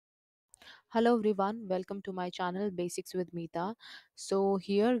Hello everyone, welcome to my channel Basics with Meeta. So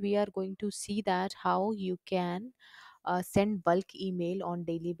here we are going to see that how you can send bulk email on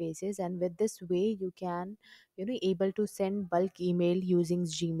daily basis, and with this way you can able to send bulk email using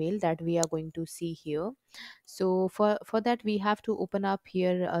Gmail that we are going to see here. So for that we have to open up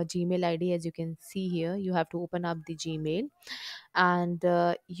here a Gmail ID. As you can see here, you have to open up the Gmail, and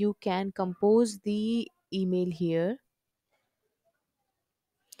you can compose the email here.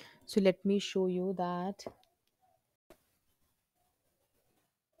 So let me show you that.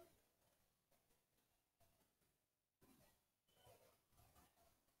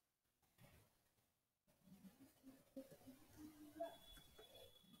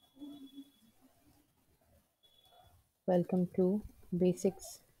 Welcome to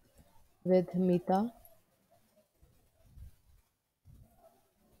Basics with Mita.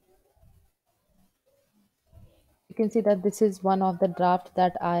 You can see that this is one of the draft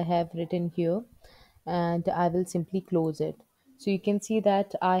that I have written here, and I will simply close it. So you can see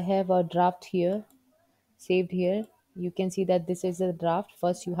that I have a draft here saved here. You can see that this is a draft.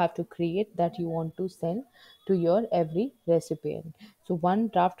 First you have to create that you want to send to your every recipient. So one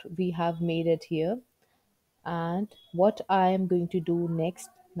draft we have made it here, and what I am going to do next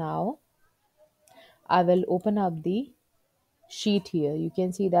now, I will open up the sheet here. You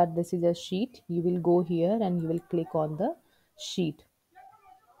can see that this is a sheet. You will go here and you will click on the sheet,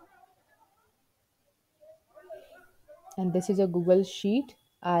 and this is a Google sheet.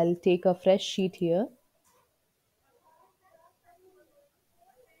 I'll take a fresh sheet here.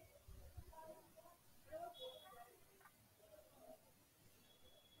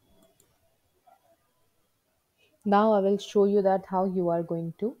 Now I will show you that how you are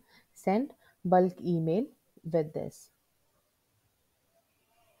going to send bulk email with this.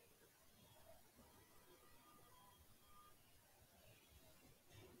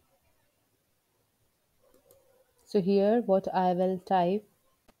 So here what I will type,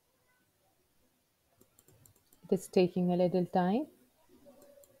 it is taking a little time.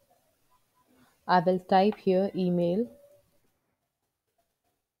 I will type here email.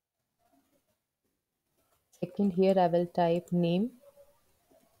 Second, here I will type name.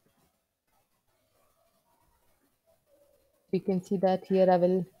 You can see that here I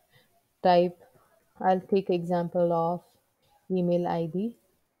will type, I'll take example of email ID.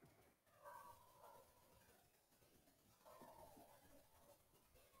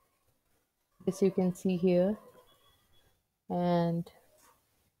 This you can see here, and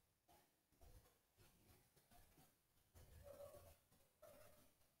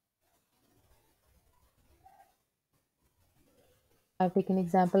I've taken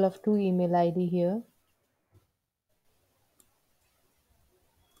example of two email ID here,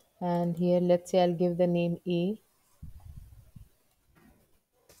 and here let's say I'll give the name A,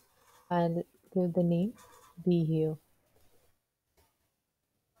 I'll give the name B here.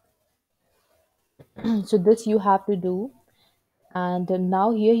 So this you have to do, and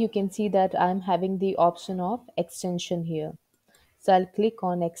now here you can see that I'm having the option of extension here. So I'll click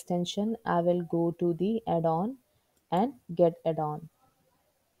on extension. I will go to the add-on and get add-on.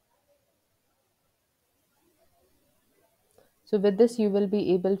 So with this you will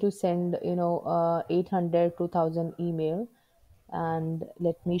be able to send 800 to 1000 email. And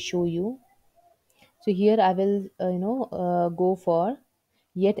let me show you. So here I will go for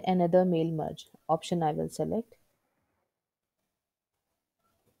yet another mail merge option. I will select.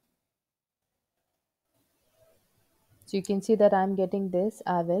 So you can see that I'm getting this.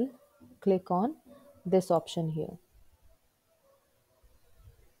 I will click on this option here,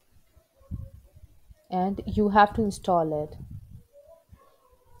 and you have to install it.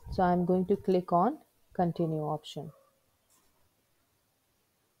 So I'm going to click on continue option.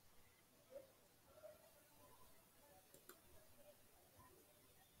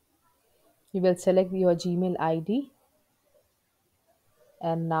 You will select your Gmail ID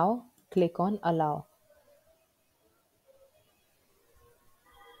and now click on allow.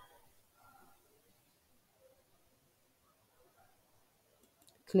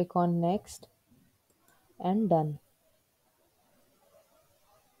 Click on next and done.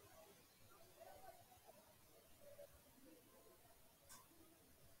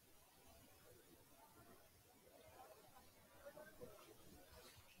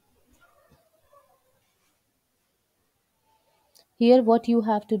 Here what you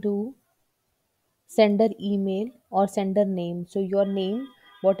have to do, sender email or sender name. So your name,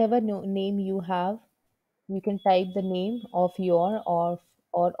 whatever name you have, you can type the name of your or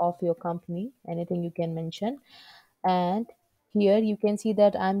of your company, anything you can mention. And here you can see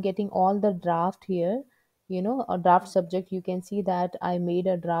that I'm getting all the draft here, a draft subject. You can see that I made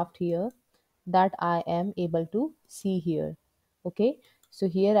a draft here, that I am able to see here. Okay, so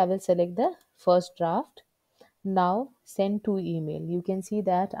here I will select the first draft. Now send to email. You can see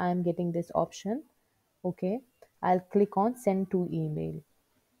that I am getting this option. Okay, I'll click on send to email.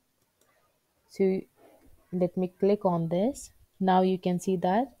 So let me click on this. Now you can see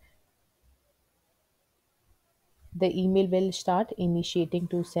that the email will start initiating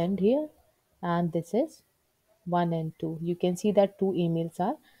to send here, and this is 1 and 2. You can see that two emails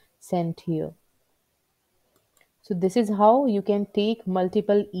are sent here. So this is how you can take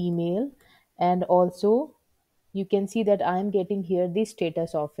multiple email, and also you can see that I am getting here the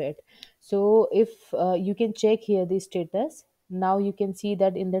status of it. So if you can check here the status, now you can see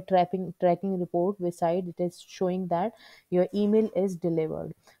that in the tracking report beside it is showing that your email is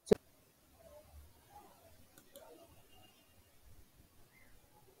delivered.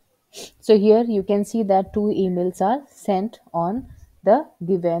 So here you can see that two emails are sent on the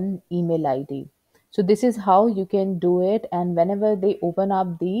given email ID. So this is how you can do it. And whenever they open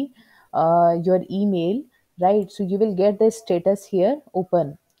up the your email, right? So you will get the status here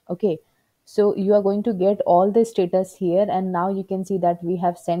open. Okay. So you are going to get all the status here, and now you can see that we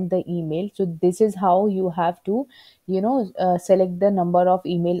have sent the email. So this is how you have to, select the number of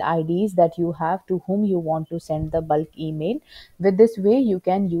email IDs that you have to whom you want to send the bulk email. With this way, you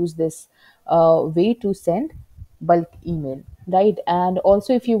can use this way to send bulk email, right? And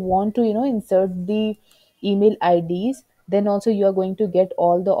also, if you want to, insert the email IDs, then also you are going to get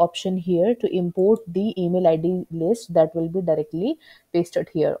all the option here to import the email ID list that will be directly pasted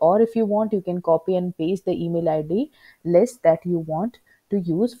here. Or if you want, you can copy and paste the email ID list that you want to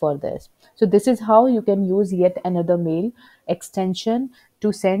use for this. So this is how you can use yet another mail extension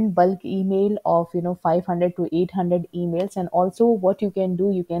to send bulk email of 500 to 800 emails. And also what you can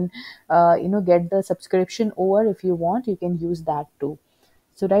do, you can get the subscription over. If you want, you can use that too.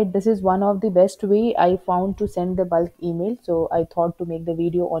 So right, this is one of the best way I found to send the bulk email, so I thought to make the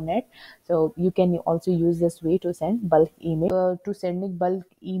video on it. So you can also use this way to send bulk email. To sending bulk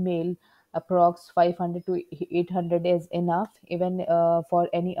email, approx 500 to 800 is enough. Even for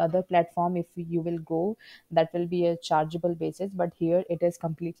any other platform, if you will go, that will be a chargeable basis, but here it is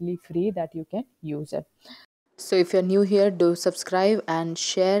completely free that you can use it. So if you're new here, do subscribe and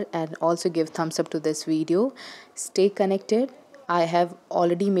share, and also give thumbs up to this video. Stay connected. I have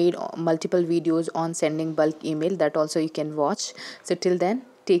already made multiple videos on sending bulk email that also you can watch. So till then,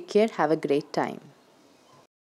 take care. Have a great time.